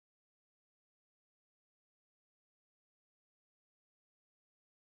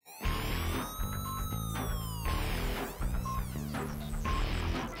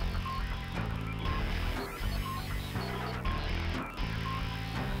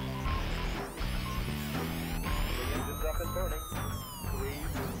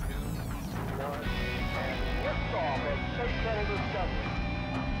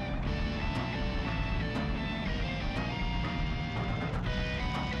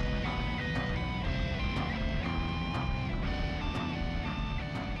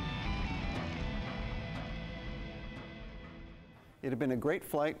It had been a great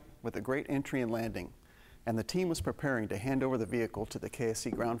flight with a great entry and landing, and the team was preparing to hand over the vehicle to the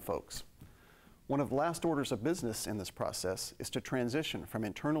KSC ground folks. One of the last orders of business in this process is to transition from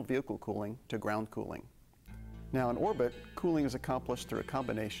internal vehicle cooling to ground cooling. Now in orbit, cooling is accomplished through a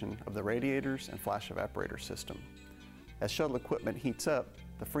combination of the radiators and flash evaporator system. As shuttle equipment heats up,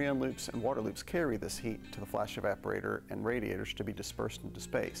 the Freon loops and water loops carry this heat to the flash evaporator and radiators to be dispersed into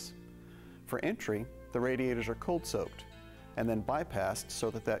space. For entry, the radiators are cold soaked and then bypassed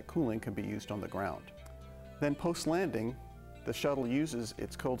so that cooling can be used on the ground. Then post-landing, the shuttle uses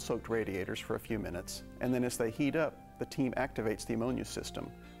its cold-soaked radiators for a few minutes, and then as they heat up, the team activates the ammonia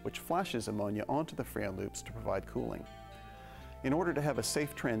system, which flashes ammonia onto the Freon loops to provide cooling. In order to have a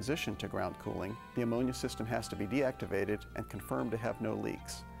safe transition to ground cooling, the ammonia system has to be deactivated and confirmed to have no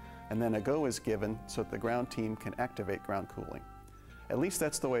leaks, and then a go is given so that the ground team can activate ground cooling. At least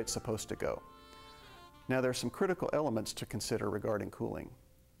that's the way it's supposed to go. Now there are some critical elements to consider regarding cooling.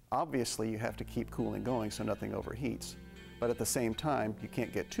 Obviously, you have to keep cooling going so nothing overheats, but at the same time, you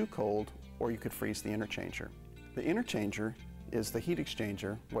can't get too cold or you could freeze the interchanger. The interchanger is the heat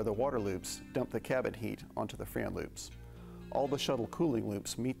exchanger where the water loops dump the cabin heat onto the Freon loops. All the shuttle cooling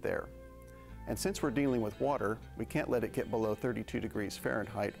loops meet there. And since we're dealing with water, we can't let it get below 32 degrees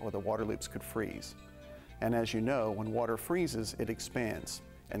Fahrenheit or the water loops could freeze. And as you know, when water freezes, it expands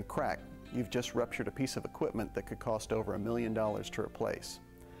and crack. You've just ruptured a piece of equipment that could cost over $1 million to replace.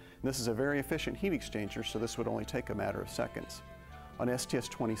 This is a very efficient heat exchanger, so this would only take a matter of seconds. On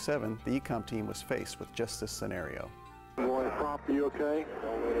STS-27, the ECOM team was faced with just this scenario. Going prompt, you okay?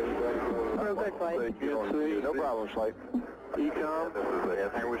 Real good, flight. No problem, flight.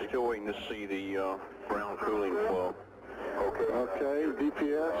 ECOM? And we're still waiting to see the ground cooling flow. Okay,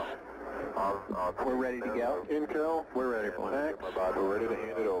 DPS? We're ready to go. Intel? We're ready for it. We're ready to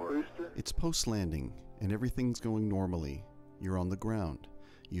hand it over. It's post-landing, and everything's going normally. You're on the ground.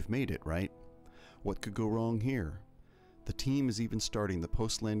 You've made it, right? What could go wrong here? The team is even starting the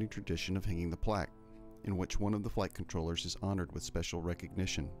post-landing tradition of hanging the plaque, in which one of the flight controllers is honored with special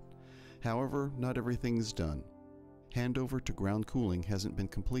recognition. However, not everything is done. Handover to ground cooling hasn't been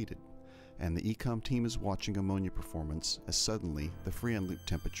completed, and the ECOM team is watching ammonia performance as suddenly the Freon loop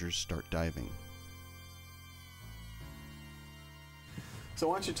temperatures start diving. So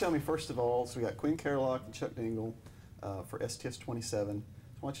why don't you tell me first of all, so we got Quinn Kerlock and Chuck Dingle for STS-27.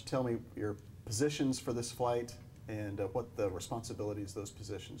 Why don't you tell me your positions for this flight and what the responsibilities of those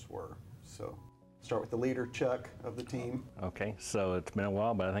positions were. So start with the leader, Chuck, of the team. Okay, so it's been a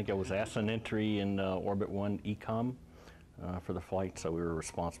while, but I think I was asked an entry in Orbit 1 ECOM for the flight, so we were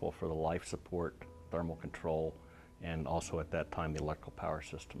responsible for the life support, thermal control, and also at that time the electrical power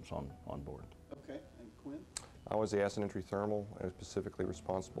systems on board. Okay, and Quinn? I was the acid entry thermal and specifically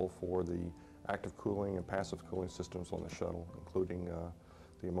responsible for the active cooling and passive cooling systems on the shuttle, including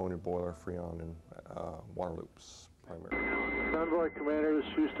the ammonia boiler, Freon, and water loops primarily. Convoy Commander, this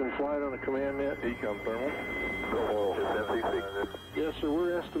is Houston Flight on the command net. ECOM thermal. Yes, sir,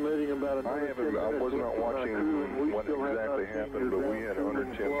 we're estimating about I was not watching what exactly happened, but we had an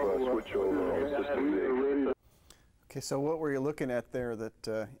Undertemp switchover on System D. Okay, so what were you looking at there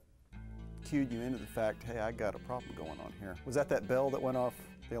that cued you into the fact, hey, I got a problem going on here? Was that bell that went off,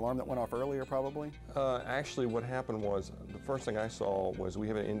 the alarm that went off earlier probably? Actually, what happened was, the first thing I saw was we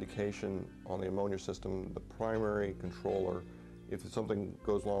have an indication on the ammonia system, the primary controller, if something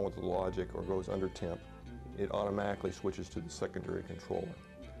goes wrong with the logic or goes under temp, it automatically switches to the secondary controller,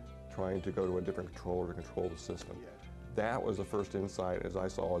 trying to go to a different controller to control the system. That was the first insight, as I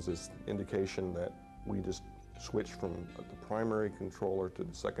saw, as this indication that we just switched from the primary controller to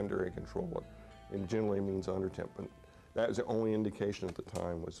the secondary controller. It generally means under temp, but that was the only indication at the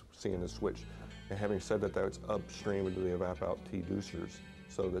time, was seeing the switch. And having said that, that's upstream into the evap out T-deucers,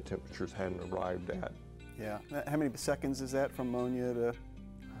 so the temperatures hadn't arrived at. Yeah. How many seconds is that from ammonia to?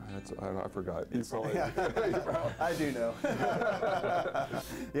 I forgot. You probably, I do know.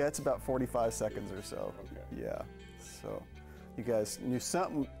 Yeah, it's about 45 seconds or so. Okay. Yeah. So you guys knew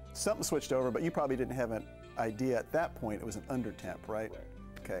something switched over, but you probably didn't have an idea at that point it was an under temp, right? Right.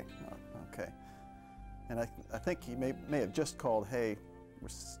 Okay. Okay. And I think he may have just called, hey,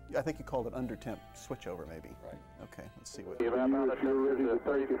 I think you called it under temp switchover maybe. Right. Okay, let's see what. If you're ready to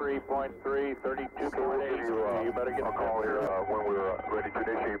take it. 33.3, 32.8. You better get a call here when we're ready to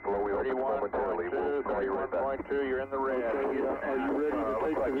initiate flow. We'll momentarily. We'll call you right back. 31.2, you're in the red. Are you ready to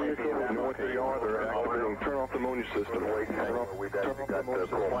take the vehicle? You want the yard or turn off the ammonia system. Wait, hang on. We've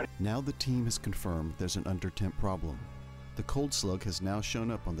got Now the team has confirmed there's an under temp problem. The cold slug has now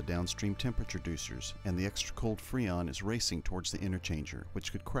shown up on the downstream temperature reducers, and the extra cold Freon is racing towards the interchanger,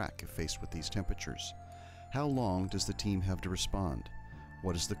 which could crack if faced with these temperatures. How long does the team have to respond?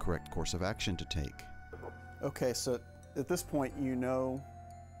 What is the correct course of action to take? Okay, so at this point you know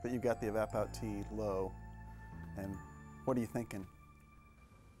that you've got the evap-out T low, and what are you thinking?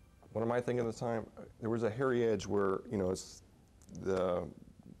 What am I thinking at the time? There was a hairy edge where, you know,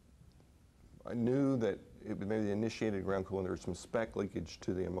 I knew that it maybe the initiated ground cooling, there was some speck leakage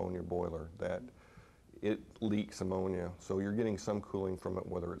to the ammonia boiler, that it leaks ammonia. So you're getting some cooling from it,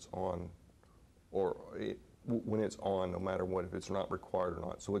 whether it's on or when it's on, no matter what, if it's not required or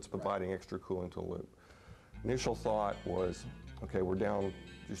not. So it's providing extra cooling to the loop. Initial thought was, okay, we're down,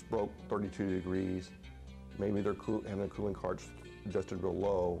 just broke 32 degrees. Maybe they're having the cooling cards adjusted real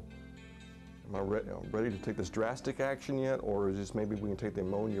low. Am I ready to take this drastic action yet, or is this maybe we can take the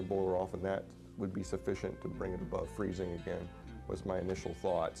ammonia boiler off and that would be sufficient to bring it above freezing again, was my initial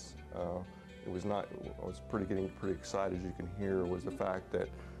thoughts. It was not, I was getting pretty excited, as you can hear, was the fact that,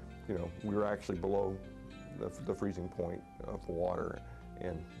 you know, we were actually below the freezing point of water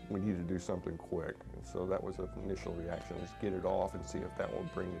and we needed to do something quick. And so that was the initial reaction, is get it off and see if that will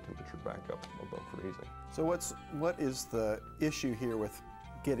bring the temperature back up above freezing. So what is the issue here with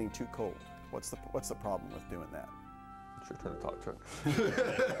getting too cold? What's the problem with doing that? It's your turn to talk, Chuck.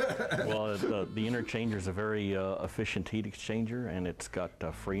 Well, the interchanger is a very efficient heat exchanger, and it's got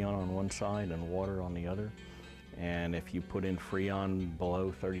Freon on one side and water on the other. And if you put in Freon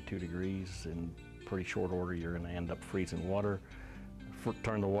below 32 degrees in pretty short order, you're going to end up freezing water.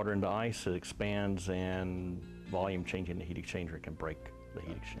 Turn the water into ice, it expands, and volume changing the heat exchanger can break the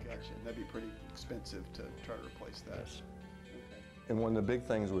heat exchanger. Gotcha. And that'd be pretty expensive to try to replace that. Yes. And one of the big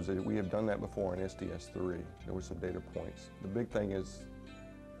things was that we have done that before in STS-3. There were some data points. The big thing is,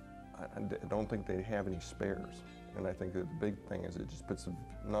 I don't think they have any spares. And I think that the big thing is it just puts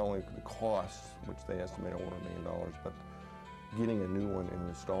not only the costs, which they estimate over $1 million, but getting a new one and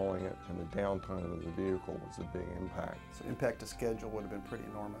installing it and the downtime of the vehicle was a big impact. So impact to schedule would have been pretty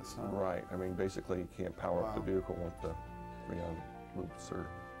enormous, huh? Right. I mean, basically you can't power up the vehicle with the Freon loops or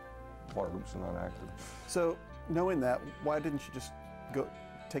water loops are not active. So knowing that, why didn't you just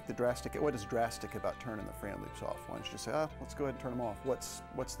take the drastic, what is drastic about turning the Freon loops off? Why don't you just say, let's go ahead and turn them off?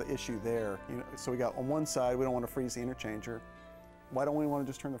 What's the issue there? You know, so we got on one side, we don't want to freeze the interchanger. Why don't we want to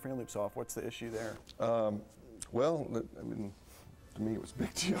just turn the Freon loops off? What's the issue there? Well, I mean, to me it was a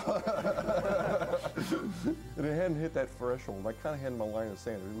big deal. And it hadn't hit that threshold. I kind of had my line of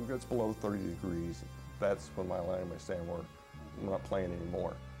sand. If it gets below 30 degrees, that's when my line of my sand we're not playing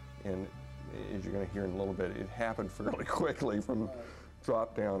anymore. And as you're going to hear in a little bit, it happened fairly quickly from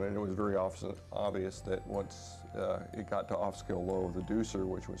drop down, and it was very obvious that once it got to off-scale low of the deucer,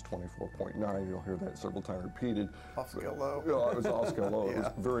 which was 24.9, you'll hear that several times repeated. Off-scale low? Yeah, it was off-scale low. Yeah. It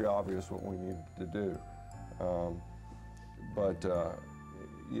was very obvious what we needed to do. But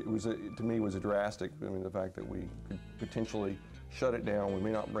it was, to me, it was a drastic. I mean, the fact that we could potentially shut it down, we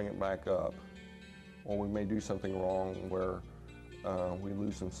may not bring it back up, or we may do something wrong where we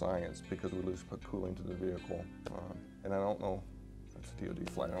lose some science because we lose cooling to the vehicle. And I don't know, that's a DOD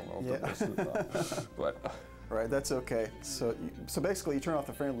flight, I don't know if this is, but. Right, that's okay. So basically you turn off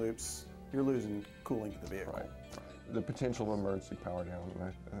the Freon loops, you're losing cooling to the vehicle. Right. The potential of emergency power down.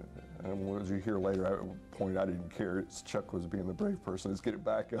 And as you hear later, at one point I didn't care. Chuck was being the brave person. Let's get it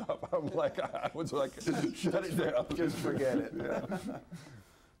back up. I was like, shut it down. Just forget it. Yeah.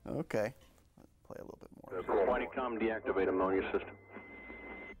 Okay. Play a little bit more. Quanticom, deactivate ammonia system.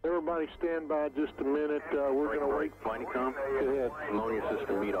 Everybody stand by just a minute. We're going to wait. Quanticom, Go ahead. ammonia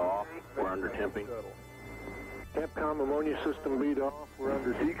system beat off. We're under temping. Capcom ammonia system beat off. We're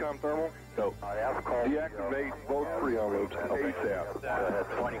under decom thermal. Go. I have a call. Deactivate both Freon loops ASAP.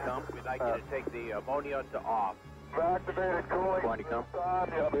 Quanticom. We'd like you to take the ammonia to off. Activated cooling. Quanticom. Go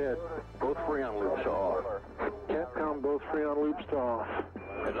ahead. Both Freon loops are off. Capcom both Freon loops to off.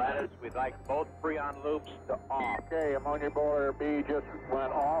 Atlantis, we'd like both Freon loops to off. Okay, ammonia boiler B just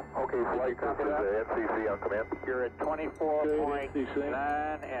went off. Okay, flight Copy that. FCC on command. You're at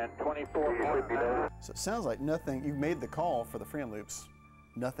 24.9 and 24.9. So it sounds like nothing, you made the call for the Freon loops,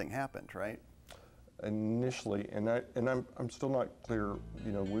 nothing happened, right? Initially, and I'm still not clear.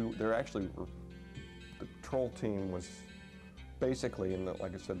 You know, there actually were, the control team was basically in the,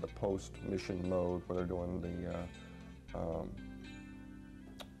 like I said, the post-mission mode where they're doing the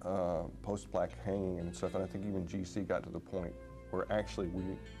post-black hanging and stuff. And I think even GC got to the point where actually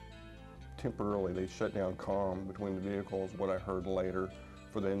temporarily they shut down comm between the vehicles. What I heard later,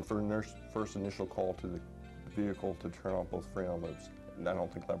 for their first initial call to the vehicle to turn off both Freon loops. And I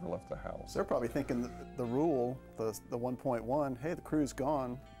don't think they ever left the house. They're probably thinking the rule, the 1.1, hey, the crew's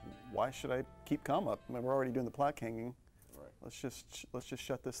gone. Why should I keep comm up? I mean, we're already doing the plaque hanging. Right. Let's just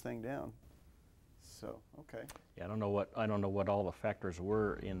shut this thing down. So, okay. Yeah, I don't know what all the factors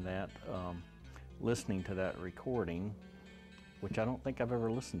were in that. Listening to that recording, which I don't think I've ever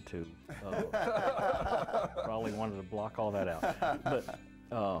listened to, probably wanted to block all that out.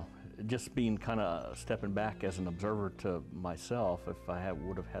 But just being kind of stepping back as an observer to myself, if I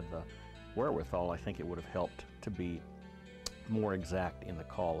would have had the wherewithal, I think it would have helped to be more exact in the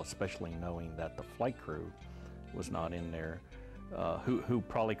call, especially knowing that the flight crew was not in there, who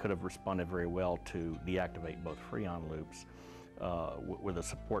probably could have responded very well to deactivate both Freon loops, with a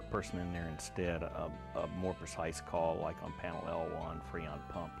support person in there instead, a more precise call like on panel L1, Freon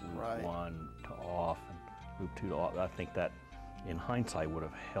pump loop 1 to off and loop 2 to off. I think that in hindsight would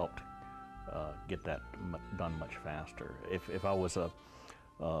have helped get that done much faster. If I was a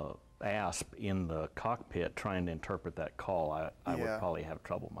ASP in the cockpit trying to interpret that call, I would probably have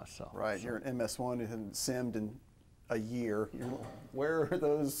trouble myself. Right, so. You're an MS1 who hasn't simmed in a year. Where are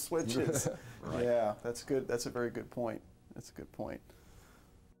those switches? Right. Yeah, that's good. That's a very good point. That's a good point.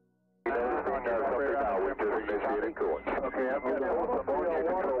 Okay, I've got the ammonia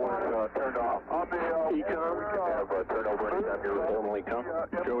controller turned off. On the Ecom, have turnover anytime you're formally come.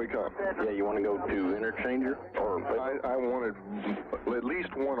 Joey, come. Yeah, you want to go to interchanger? Or I wanted at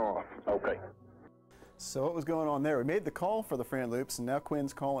least one off. okay. So what was going on there? We made the call for the Freon loops, and now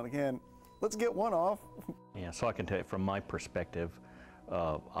Quinn's calling again. Let's get one off. Yeah, so I can tell you from my perspective,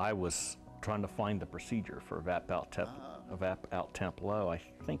 I was trying to find the procedure for evap out temp low, I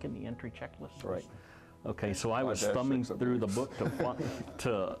think in the entry checklist. Right. Okay, so I was thumbing through the book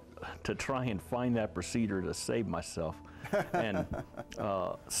to try and find that procedure to save myself. And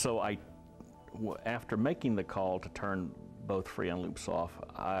so after making the call to turn both Freon loops off,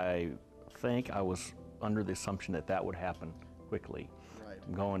 I think I was under the assumption that that would happen quickly. Right.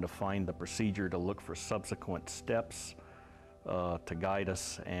 I'm going to find the procedure to look for subsequent steps to guide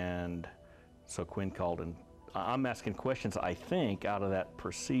us, and so Quinn called, and I'm asking questions, I think, out of that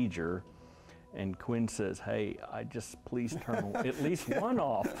procedure, and Quinn says, hey, I just please turn at least one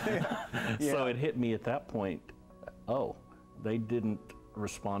off. So it hit me at that point, oh, they didn't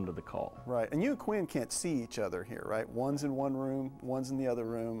respond to the call. Right, and you and Quinn can't see each other here, right? One's in one room, one's in the other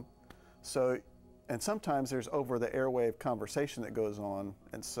room. So, and sometimes there's over the airwave conversation that goes on,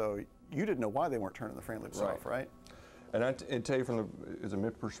 and so you didn't know why they weren't turning the Freon loops off, right? And I tell you from as a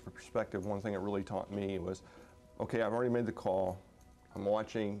mid perspective, one thing it really taught me was, okay, I've already made the call. I'm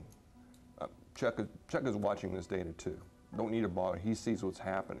watching. Chuck is watching this data too. Don't need to bother. He sees what's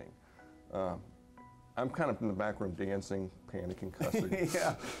happening. I'm kind of in the back room dancing, panicking, cussing.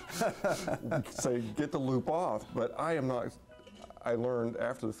 Say, get the loop off. But I am not. I learned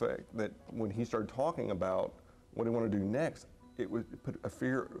after the fact that when he started talking about what he wanted to do next, it would put a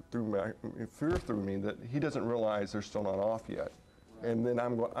fear through me that he doesn't realize they're still not off yet. And then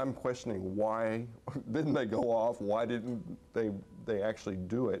I'm questioning why didn't they go off? Why didn't they actually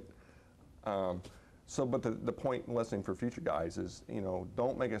do it? But the point lesson for future guys is,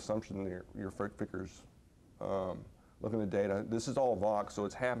 don't make assumptions in your figures. Look at the data. This is all Vox, so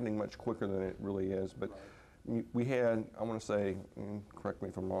it's happening much quicker than it really is. But we had, I want to say, correct me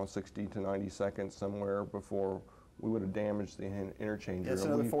if I'm wrong, 60 to 90 seconds somewhere before we would have damaged the interchanger. It's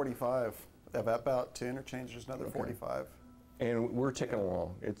another 45. Evap out to interchangers, another 45. And we're ticking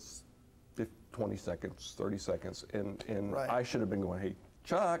along. It's 20 seconds, 30 seconds, and I should have been going, hey,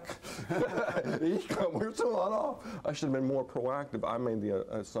 Chuck, we're still not off. I should have been more proactive. I made the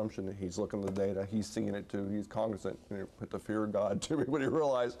assumption that he's looking at the data, he's seeing it too, he's cognizant, and it put the fear of God to me when he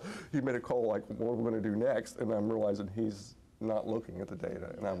realized he made a call like, what are we going to do next? And I'm realizing he's not looking at the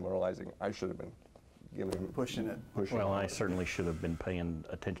data, and I'm realizing I should have been pushing it. Well, I certainly should have been paying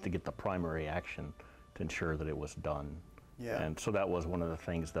attention to get the primary action to ensure that it was done. Yeah. And so that was one of the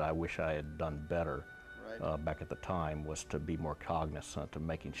things that I wish I had done better back at the time, was to be more cognizant of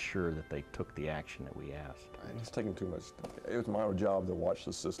making sure that they took the action that we asked. It's taking too much. It was my job to watch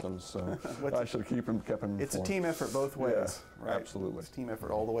the systems, so I should have kept him informed. It's a team effort both ways, right? Absolutely. It's a team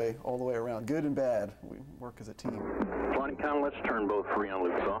effort all the way around, good and bad. We work as a team. Flying let's turn both Freon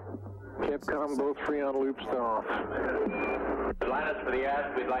loops off. Capcom, both Freon loops off. Linus for the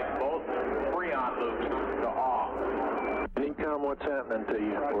ASP, we'd like both Freon loops to off. Ecom, what's happening to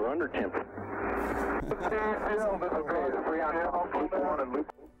you? We're under temp.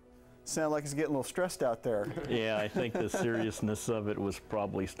 Sound like it's getting a little stressed out there. Yeah, I think the seriousness of it was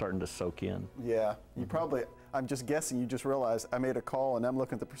probably starting to soak in. Yeah, you probably, I'm just guessing, you just realized I made a call and I'm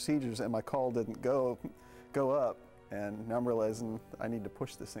looking at the procedures and my call didn't go up, and now I'm realizing I need to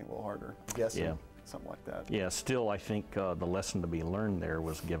push this thing a little harder. I'm guessing. Yeah, something like that. Yeah, still I think the lesson to be learned there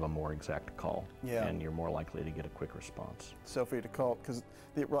was give a more exact call. Yeah. And you're more likely to get a quick response. So for you to call, because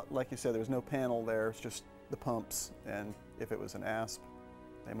like you said, there was no panel there, it's just the pumps, and if it was an ASP,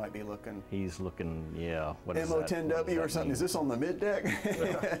 they might be looking. He's looking, yeah, what is MO10W or something. mean? Is this on the mid deck?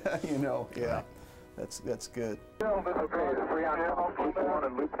 You know, yeah. Right. That's good. Okay, the Freon loop 1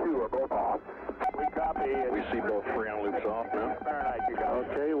 and loop 2 are both off. We copy. We see both Freon loops off now.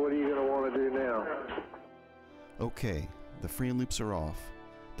 Okay, what are you going to want to do now? Okay, the Freon loops are off.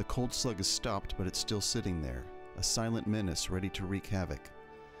 The cold slug is stopped, but it's still sitting there, a silent menace ready to wreak havoc.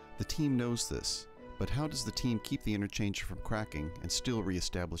 The team knows this, but how does the team keep the interchanger from cracking and still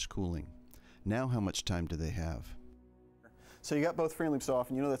reestablish cooling? Now how much time do they have? So you got both Freon loops off,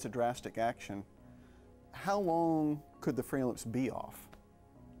 and you know that's a drastic action. How long could the Freon loops be off?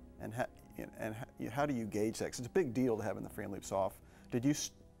 And how do you gauge that? 'Cause it's a big deal to having the Freon loops off.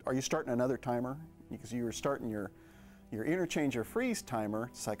 Are you starting another timer? Because you were starting your interchanger freeze timer.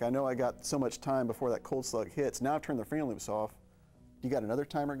 It's like, I know I got so much time before that cold slug hits. Now I've turned the Freon loops off. You got another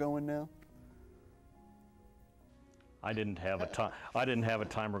timer going now? I didn't have a time. I didn't have a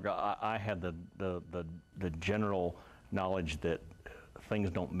timer. I had the general knowledge that things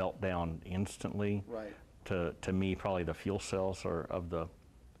don't melt down instantly. Right. To me, probably the fuel cells are of the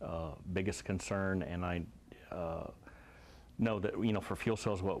biggest concern, and I know that, you know, for fuel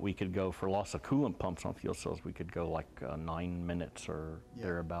cells, what we could go for loss of coolant pumps on fuel cells, we could go like 9 minutes or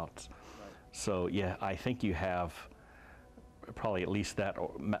thereabouts. Right. So yeah, I think you have probably at least that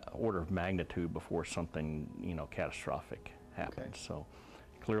order of magnitude before something, you know, catastrophic happens. Okay. So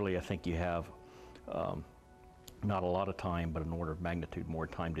clearly, I think you have not a lot of time, but an order of magnitude more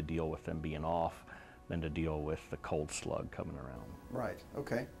time to deal with them being off than to deal with the cold slug coming around. Right.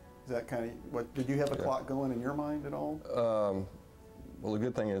 Okay. Is that kind of what? Did you have a clock going in your mind at all? Well, the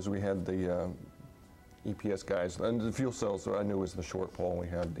good thing is we had the EPS guys, and the fuel cells I knew was the short pole. We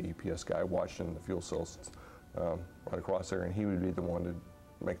had the EPS guy watching the fuel cells right across there, and he would be the one to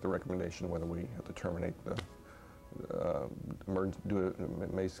make the recommendation whether we have to terminate the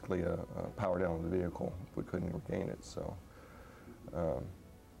basically a power down of the vehicle if we couldn't regain it. So.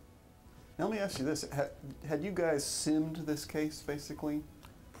 Now let me ask you this: had you guys simmed this case basically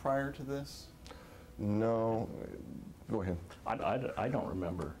prior to this? No. Go ahead. I don't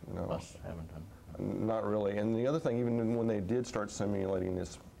remember us having done that. Not really. And the other thing, even when they did start simulating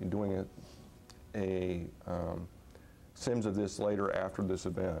this, doing a sims of this later after this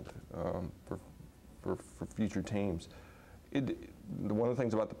event for future teams, one of the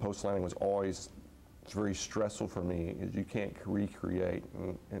things about the post landing was always very stressful for me is you can't recreate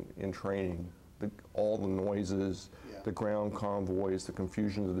in training all the noises, the ground convoys, the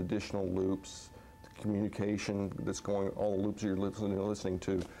confusion of the additional loops, the communication that's going, all the loops you're listening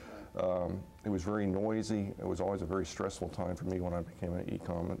to. It was very noisy. It was always a very stressful time for me when I became an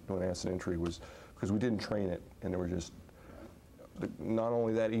ecom doing acid entry, was because we didn't train it, and there were just not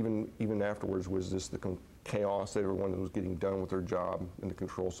only that, even afterwards was just the chaos that everyone was getting done with their job in the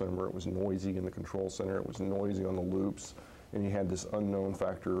control center. It was noisy in the control center. It was noisy on the loops, and you had this unknown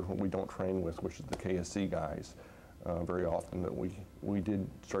factor we don't train with, which is the KSC guys. Very often that we did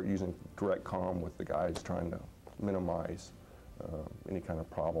start using direct comm with the guys, trying to minimize any kind of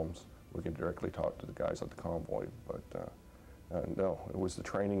problems. We could directly talk to the guys at the convoy, but no, it was the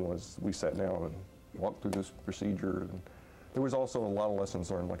training was we sat down and walked through this procedure. And there was also a lot of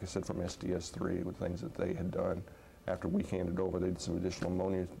lessons learned, like I said, from STS-3 with things that they had done after we handed over. They did some additional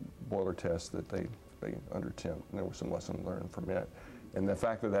ammonia boiler tests that they undertemp, and there was some lessons learned from it. And the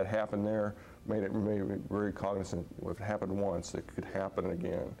fact that that happened there made me very cognizant. If it happened once, it could happen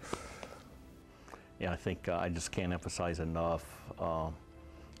again. Yeah, I think I just can't emphasize enough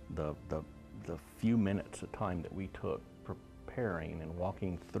the few minutes of time that we took preparing and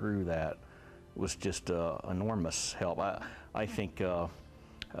walking through that was just enormous help. I think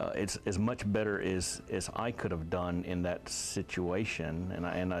it's as much better as I could have done in that situation,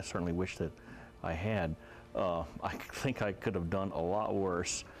 and I certainly wish that I had. I think I could have done a lot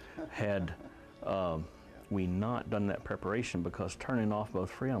worse had we not done that preparation, because turning off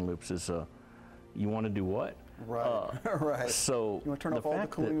both Freon loops is you want to do what? Right, right. So you want to turn off all the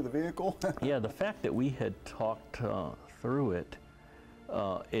cooling of the vehicle? Yeah, the fact that we had talked through it,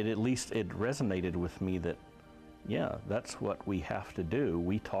 at least it resonated with me that, yeah, that's what we have to do.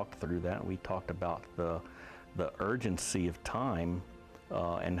 We talked through that. We talked about the urgency of time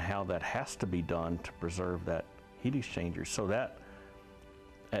and how that has to be done to preserve that heat exchanger. So that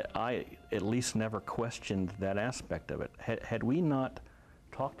I at least never questioned that aspect of it. Had we not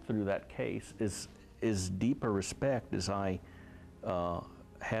talked through that case, as deep a respect as I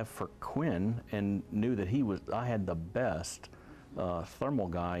have for Quinn and knew that I had the best thermal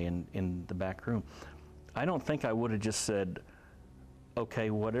guy in the back room, I don't think I would have just said, okay,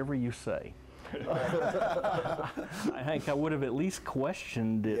 whatever you say. I think I would have at least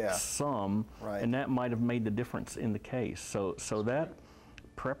questioned it some, and that might have made the difference in the case. So that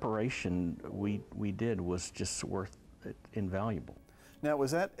preparation we did was just worth it, invaluable. Now,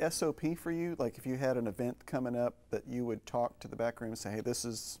 was that SOP for you? Like if you had an event coming up that you would talk to the back room and say, hey, this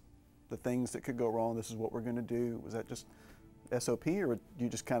is the things that could go wrong, this is what we're going to do. Was that just SOP, or you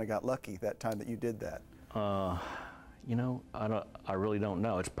just kind of got lucky that time that you did that? You know, I really don't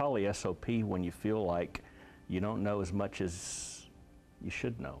know. It's probably SOP when you feel like you don't know as much as you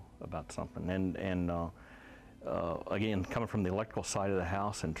should know about something. And again, coming from the electrical side of the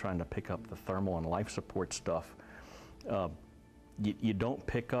house and trying to pick up the thermal and life support stuff, you don't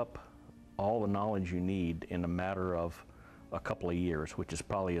pick up all the knowledge you need in a matter of a couple of years, which is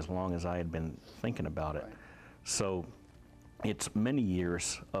probably as long as I had been thinking about it. So it's many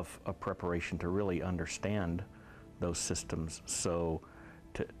years of preparation to really understand those systems. So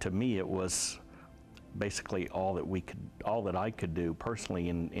to me, it was basically all that I could do personally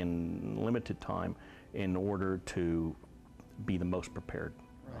in limited time in order to be the most prepared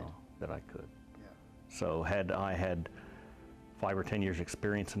that I could. So had I had 5 or 10 years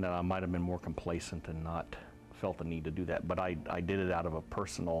experience in that, I might have been more complacent and not felt the need to do that. But I did it out of a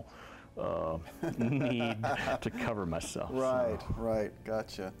personal need to cover myself. Right,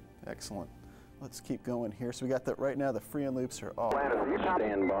 gotcha. Excellent. Let's keep going here. So we got that right now, the freon loops are off.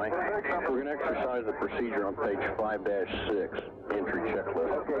 Stand by. We're going to exercise the procedure on page 5-6, entry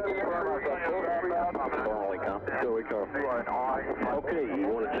checklist. Formally come. So we come. Okay, you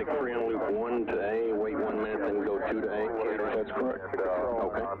want to take freon loop 1 to A, wait 1 minute, then go 2 to A? That's correct.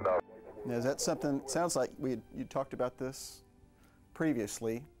 Okay. Now, is that something, sounds like you talked about this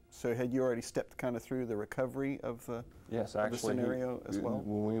previously, so had you already stepped kind of through the recovery of the, yes, of the scenario as well?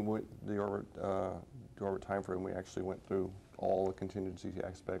 When we went the orbit time frame, we actually went through all the contingency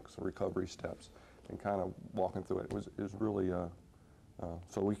aspects, the recovery steps, and kind of walking through it. It was really,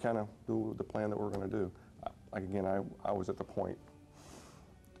 so we kind of do the plan that we're going to do. Like again, I was at the point,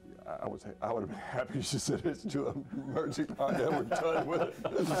 I would have been happy to said it's to an emergency contact. We're done with it.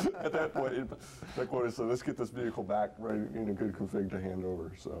 At that point, so let's get this vehicle back ready in a good config to hand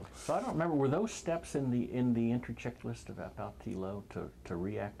over. So I don't remember. Were those steps in the entry checklist about T-low to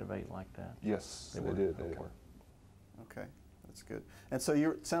reactivate like that? Yes, they did. Okay, that's good. And so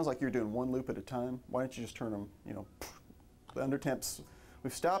it sounds like you're doing 1 loop at a time. Why don't you just turn them? You know, the undertemps.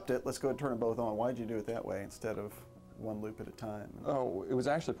 We've stopped it. Let's go ahead and turn them both on. Why did you do it that way instead of 1 loop at a time? Oh, it was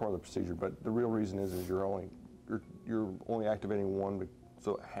actually part of the procedure, but the real reason is you're only activating one,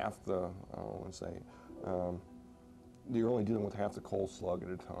 so half the, I don't want to say, you're only dealing with half the cold slug at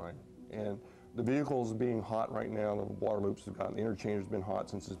a time. And the vehicle's being hot right now. The water loops have gotten, the interchanger's been hot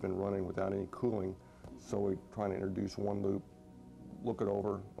since it's been running without any cooling. So we're trying to introduce 1 loop, look it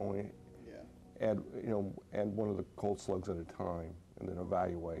over, only add one of the cold slugs at a time, and then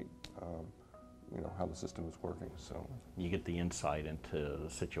evaluate. How the system is working. So you get the insight into the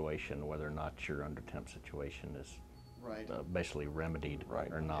situation, whether or not your undertemp situation is basically remedied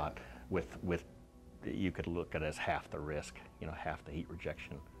or not. With you could look at it as half the risk, half the heat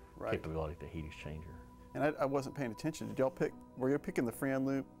rejection capability of the heat exchanger. And I wasn't paying attention. Did y'all were you picking the freon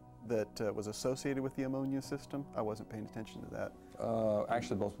loop that was associated with the ammonia system? I wasn't paying attention to that.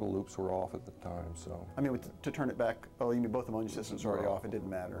 Actually, both of the loops were off at the time, so. I mean, to turn it back, oh, you mean both ammonia systems were already off, it didn't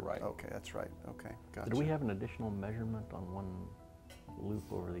matter. Right. Okay, that's right, okay, gotcha. Did we have an additional measurement on one loop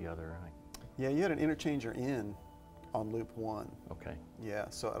over the other? Yeah, you had an interchanger in on loop 1. Okay. Yeah,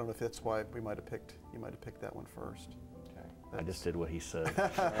 so I don't know if that's why you might have picked that one first. Okay. I just did what he said.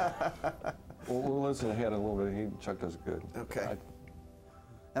 Well, we'll listen ahead a little bit. Chuck does good. Okay.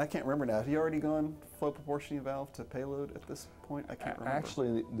 And I can't remember now. Have you already gone flow proportioning valve to payload at this point? I can't remember.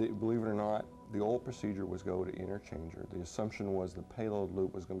 Actually, believe it or not, the old procedure was go to interchanger. The assumption was the payload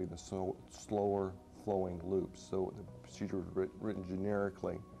loop was going to be the slower flowing loop. So the procedure was written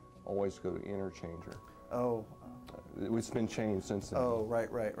generically, always go to interchanger. Oh. It's been changed since then. Oh,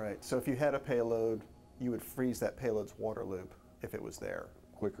 right. So if you had a payload, you would freeze that payload's water loop if it was there.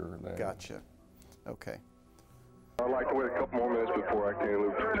 Quicker than. Gotcha. Okay. I'd like to wait a couple more minutes before activating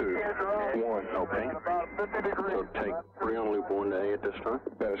loop 2. 1. Okay. So take freon loop 1 to A at this time?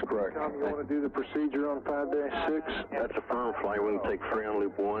 That is correct. You want to do the procedure on 5-6? That's a firm flight. We can take freon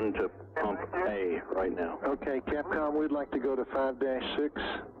loop 1 to pump A right now. Okay, Capcom, we'd like to go to 5-6.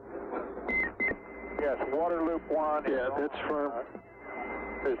 Yes, water loop 1. Yeah, that's firm.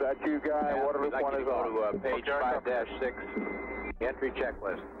 Is that you, guy? Water loop 1 is on. We'd like to go to page 5-6. Entry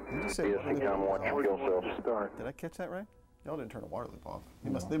checklist. Did you say Yes, water loop I'm was watching off? fuel cells. Start. Did I catch that right? Y'all didn't turn a water loop off.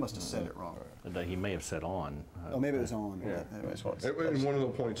 They must have said it wrong. He may have said on. Oh, maybe it was on. Yeah. Anyways, well, And one of the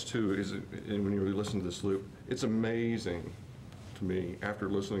points too is when you listen to this loop, it's amazing to me after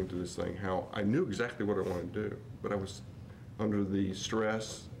listening to this thing how I knew exactly what I wanted to do, but I was under the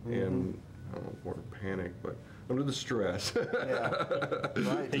stress and I don't know the word panic, but under the stress.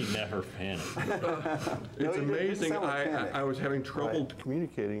 right. He never panicked. It's you didn't amazing. sound like panic. I was having trouble Right.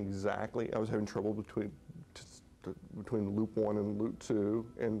 communicating exactly. I was having trouble between loop 1 and loop 2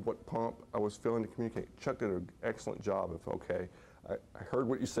 and what pump I was feeling to communicate. Chuck did an excellent job of, okay, I heard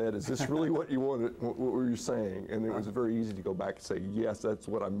what you said. Is this really what you wanted? What were you saying? And it was very easy to go back and say, yes, that's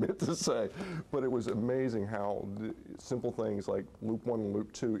what I meant to say. But it was amazing how the simple things like loop 1 and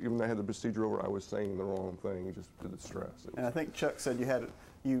loop 2, even though I had the procedure over, I was saying the wrong thing just to the stress. And I think Chuck said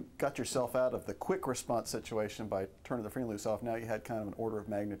you got yourself out of the quick response situation by turning the freon loops off. Now you had kind of an order of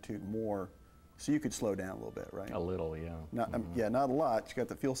magnitude more, so you could slow down a little bit, right? A little, yeah. Not, yeah, not a lot. You got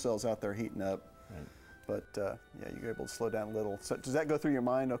the fuel cells out there heating up. Right. But yeah, you're able to slow down a little. So does that go through your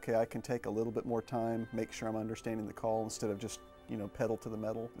mind? Okay, I can take a little bit more time, make sure I'm understanding the call instead of just, pedal to the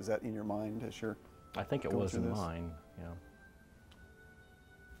metal. Is that in your mind as you're I think it going was through in this? mine, yeah.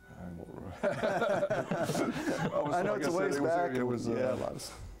 I know it's a ways back. It was, yeah, a lot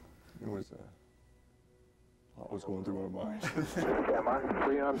of. it was, what was going through my mind. Am I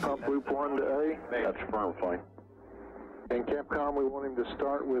Freon pump loop 1 to A? That's firm flight. And Capcom, we want him to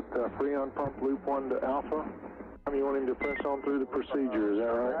start with Freon pump loop 1 to Alpha. You want him to press on through the procedure, is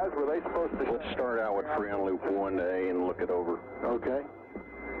that right? Were they supposed to? Let's start out with Freon loop 1 to A and look it over. Okay.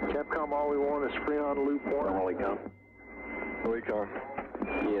 Capcom, all we want is Freon loop 1. Thermal econ. Econ.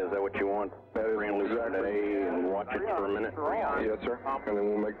 Yeah, is that what you want? Freon loop 1 to A and watch it for a minute? Yes, sir. And then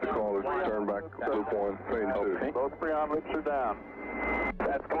we'll make the call to turn back loop 1, phase 2. Okay. Both Freon loops are down.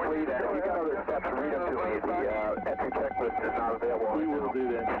 That's complete. And you got other steps to read them to me. The entry checklist is not available. We will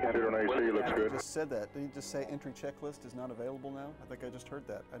do that. Computer on AC looks good. You just said that. Did you just say entry checklist is not available now? I think I just heard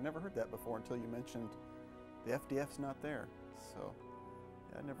that. I'd never heard that before until you mentioned the FDF's not there. So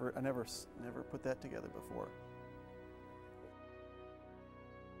yeah, I never put that together before.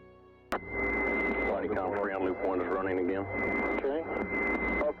 Flight econ Freon loop 1 is running again. Okay.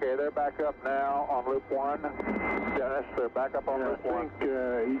 Okay, they're back up now on loop 1. Dennis, they're back up on loop 1. I think,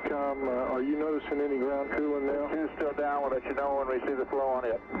 Ecom, are you noticing any ground cooling now? Two's still down. We'll let you know when we see the flow on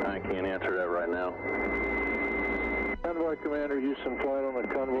it. I can't answer that right now. Convoy Commander, Houston flight on the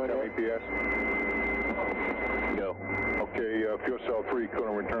convoy. EPS. Go. Okay, fuel cell 3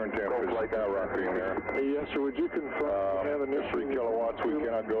 coolant return temp is skyrocketing there. Yes, sir. Would you confirm you have an issue? 3 kilowatts, we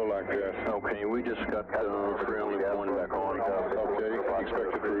cannot go like this. Okay, we just got Freon loop 1 back on. Okay,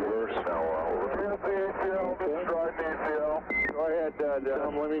 expect it to reverse. Go ahead,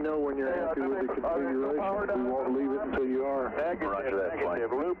 Tom. Let me know when you're happy with the configuration. We won't leave it until you are. Roger that, flight.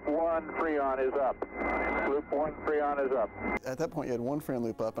 Loop 1 Freon is up. Loop 1 Freon is up. At that point, you had one freon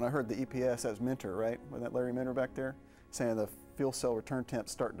loop up, and I heard the EPS, that was Minter, right? Wasn't that Larry Minter back there? Saying the fuel cell return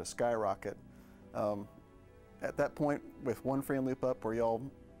temp's starting to skyrocket. At that point, with one freon loop up, were y'all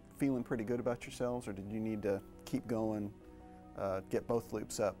feeling pretty good about yourselves, or did you need to keep going, get both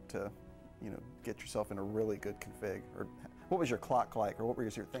loops up to, get yourself in a really good config? Or what was your clock like, or what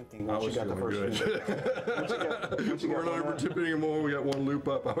was your thinking once you got the first unit? We're not over tipping anymore. We got one loop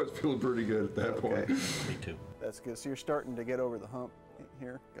up. I was feeling pretty good at that point. Me too. That's good. So you're starting to get over the hump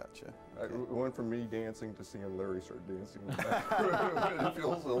here? Gotcha. It went from me dancing to seeing Larry start dancing. When the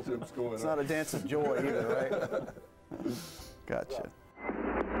fuel cell tips going It's up. not a dance of joy either, right? Gotcha.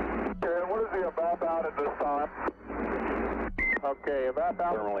 Karen, what is the evap out at this time? Okay, evap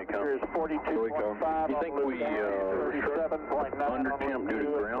out here is 42.5. You think we undertemp due to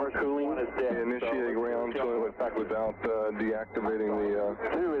ground cooling? Initiating ground cooling without deactivating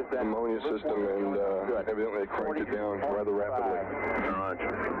the ammonia system, and evidently it cranked it down rather rapidly.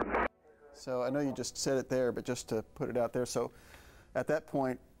 So I know you just said it there, but just to put it out there, so at that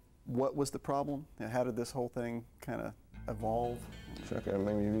point, what was the problem? And how did this whole thing kind of evolve? Chuck,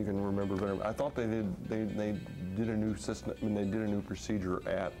 maybe you can remember better. I thought they did a new system. I mean, they did a new procedure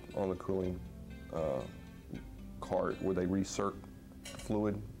on the cooling cart where they recirc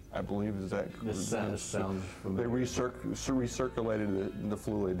fluid. I believe is that. This sounds familiar. They recirculated the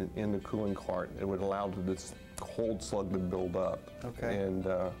fluid in the cooling cart. It would allow this cold slug to build up. Okay. And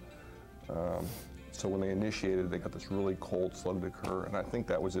so when they initiated, they got this really cold slug to occur. And I think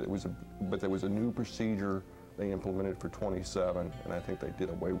that was it. But there was a new procedure they implemented for 27, and I think they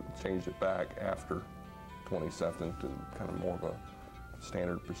changed it back after 27 to kind of more of a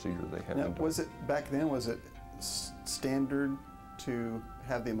standard procedure they had. Now, was it back then? Was it standard to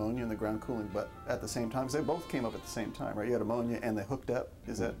have the ammonia and the ground cooling, but at the same time? Because they both came up at the same time, right? You had ammonia and they hooked up.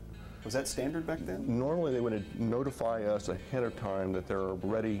 Was that standard back then? Normally they would notify us ahead of time that they're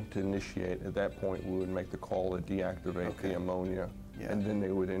ready to initiate. At that point we would make the call to deactivate the ammonia, and then they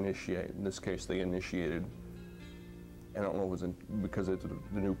would initiate. In this case they initiated. I don't know if it was because it's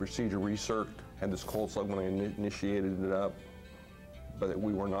the new procedure. We had this cold slug when they initiated it up, but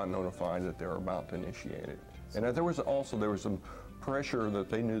we were not notified that they were about to initiate it. And there was some pressure that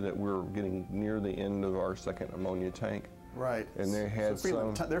they knew that we were getting near the end of our second ammonia tank. Right. And they had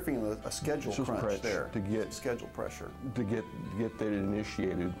they're feeling a schedule crunch there. To get schedule pressure. To get that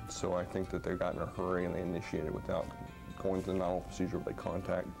initiated. So I think that they got in a hurry and they initiated without going to the normal procedure. They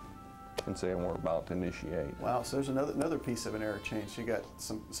contact and say we're about to initiate. Wow. So there's another piece of an error change. You got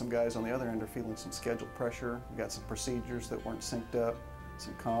some guys on the other end are feeling some schedule pressure. You got some procedures that weren't synced up,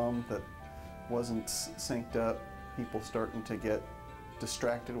 some comm that wasn't synced up. People starting to get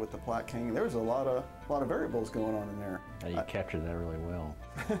distracted with the plaque hanging. There was a lot of variables going on in there. You captured that really well.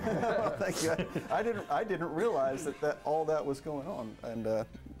 Thank you. I didn't realize that all that was going on, and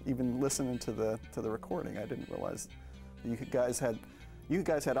even listening to the recording, I didn't realize you guys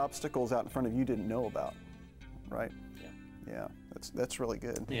had obstacles out in front of you didn't know about, right? Yeah. That's really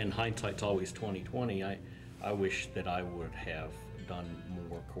good. And hindsight's always 20/20. I wish that I would have done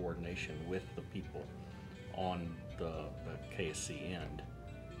more coordination with the people on the KSC end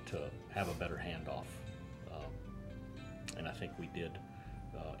to have a better handoff, and I think we did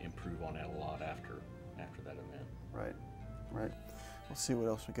improve on that a lot after that event. Right. We'll see what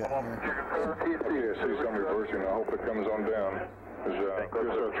else we got here. Okay, I see some reversing. I hope it comes on down.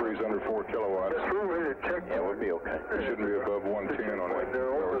 QSR3 is under 4 kilowatts. Yeah, we'll be okay. It shouldn't be above 110 on that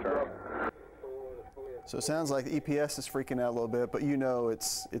return. So it sounds like the EPS is freaking out a little bit, but you know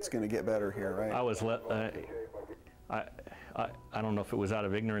it's going to get better here, right? I don't know if it was out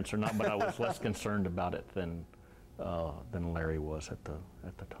of ignorance or not, but I was less concerned about it than Larry was at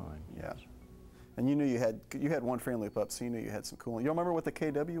the time. Yeah. And you knew you had one frame loop up, so you knew you had some cooling. You remember what the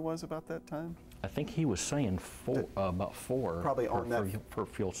KW was about that time? I think he was saying about 4. Probably on that for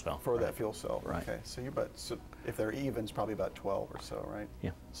fuel cell. For that fuel cell. Right. Okay. So if they're evens, probably about 12 or so, right?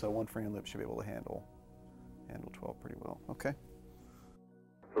 Yeah. So one frame loop should be able to handle 12 pretty well. Okay.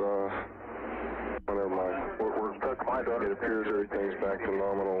 Never mind. We're stuck. It appears everything's back to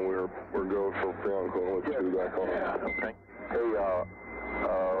nominal. We're go for Freon cooling with 2 back on. Okay. Hey,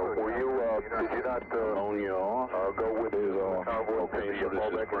 did you not ammonia off? go with his Okay, so this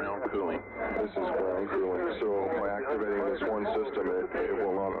is ground cooling. This is ground cooling. So by activating this one system, it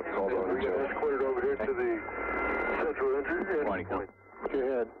will not cause undertemp. It's cleared over here to the central entry. Mighty come. Go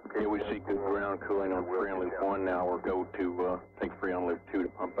ahead. Okay, we see good ground cooling on Freon Loop 1. Now we'll go to, I think, Freon Loop 2 to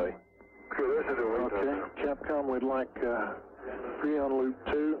pump A. Okay, this is okay. Capcom, we'd like Freon Loop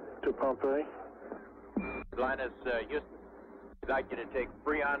 2 to pump A. Linus, Houston, I'd like you to take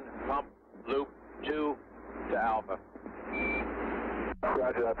Freon pump loop 2 to Alpha.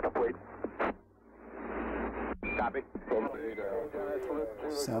 Roger, that's complete. Copy.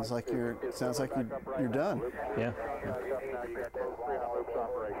 Sounds like you're done. Yeah.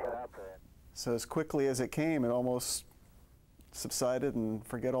 So as quickly as it came, it almost subsided and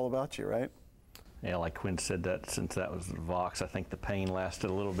forget all about you, right? Yeah, like Quinn said, that since that was the Vox, I think the pain lasted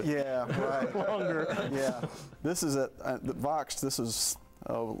a little bit longer. Yeah. This is the Voxed. This is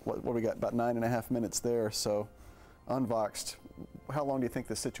what we got, about 9.5 minutes there. So unvoxed, how long do you think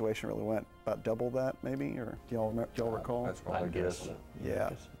the situation really went? About double that, maybe, or do y'all recall? That's probably good.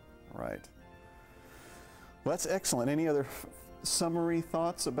 Yeah. Right. Well, that's excellent. Any other summary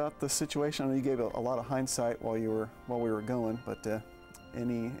thoughts about the situation? I know you gave a lot of hindsight while we were going, but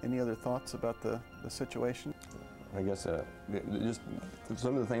any other thoughts about the situation? I guess just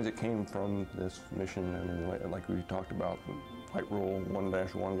some of the things that came from this mission. I mean, like we talked about, the flight rule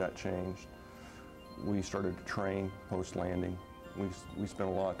 1-1 got changed. We started to train post-landing. We spent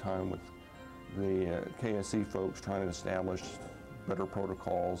a lot of time with the KSC folks trying to establish better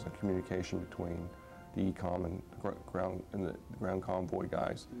protocols and communication between the ECOM and the ground convoy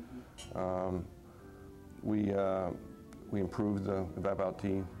guys. We improved the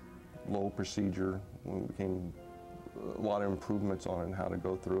evac low procedure. We became a lot of improvements on it and how to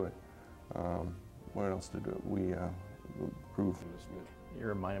go through it. What else did we improve from this mission? You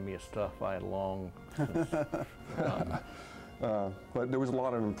reminded me of stuff I had long but there was a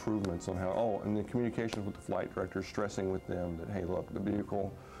lot of improvements on how, and the communications with the flight director, stressing with them that, hey, look, the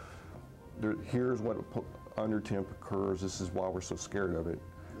vehicle, here's what under temp occurs, this is why we're so scared of it.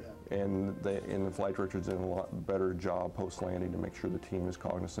 Yeah. And the flight director's done a lot better job post-landing to make sure the team is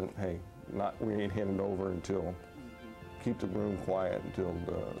cognizant, hey, we ain't handing over until keep the room quiet until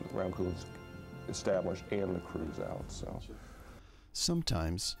the ground crew is established and the crew's out. So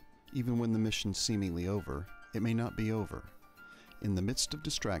Sometimes, even when the mission's seemingly over, it may not be over. In the midst of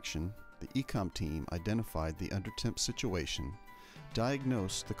distraction, the ECOM team identified the undertemp situation,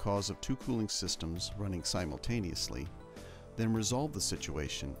 diagnosed the cause of 2 cooling systems running simultaneously, then resolved the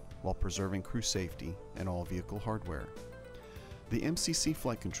situation while preserving crew safety and all vehicle hardware. The MCC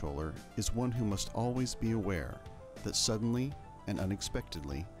flight controller is one who must always be aware that suddenly and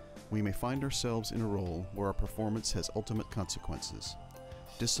unexpectedly we may find ourselves in a role where our performance has ultimate consequences.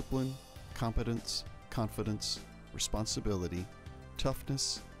 Discipline, competence, confidence, responsibility,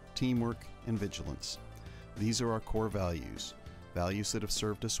 toughness, teamwork, and vigilance. These are our core values, values that have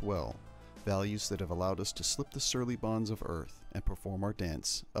served us well, values that have allowed us to slip the surly bonds of earth and perform our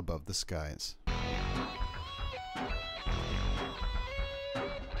dance above the skies.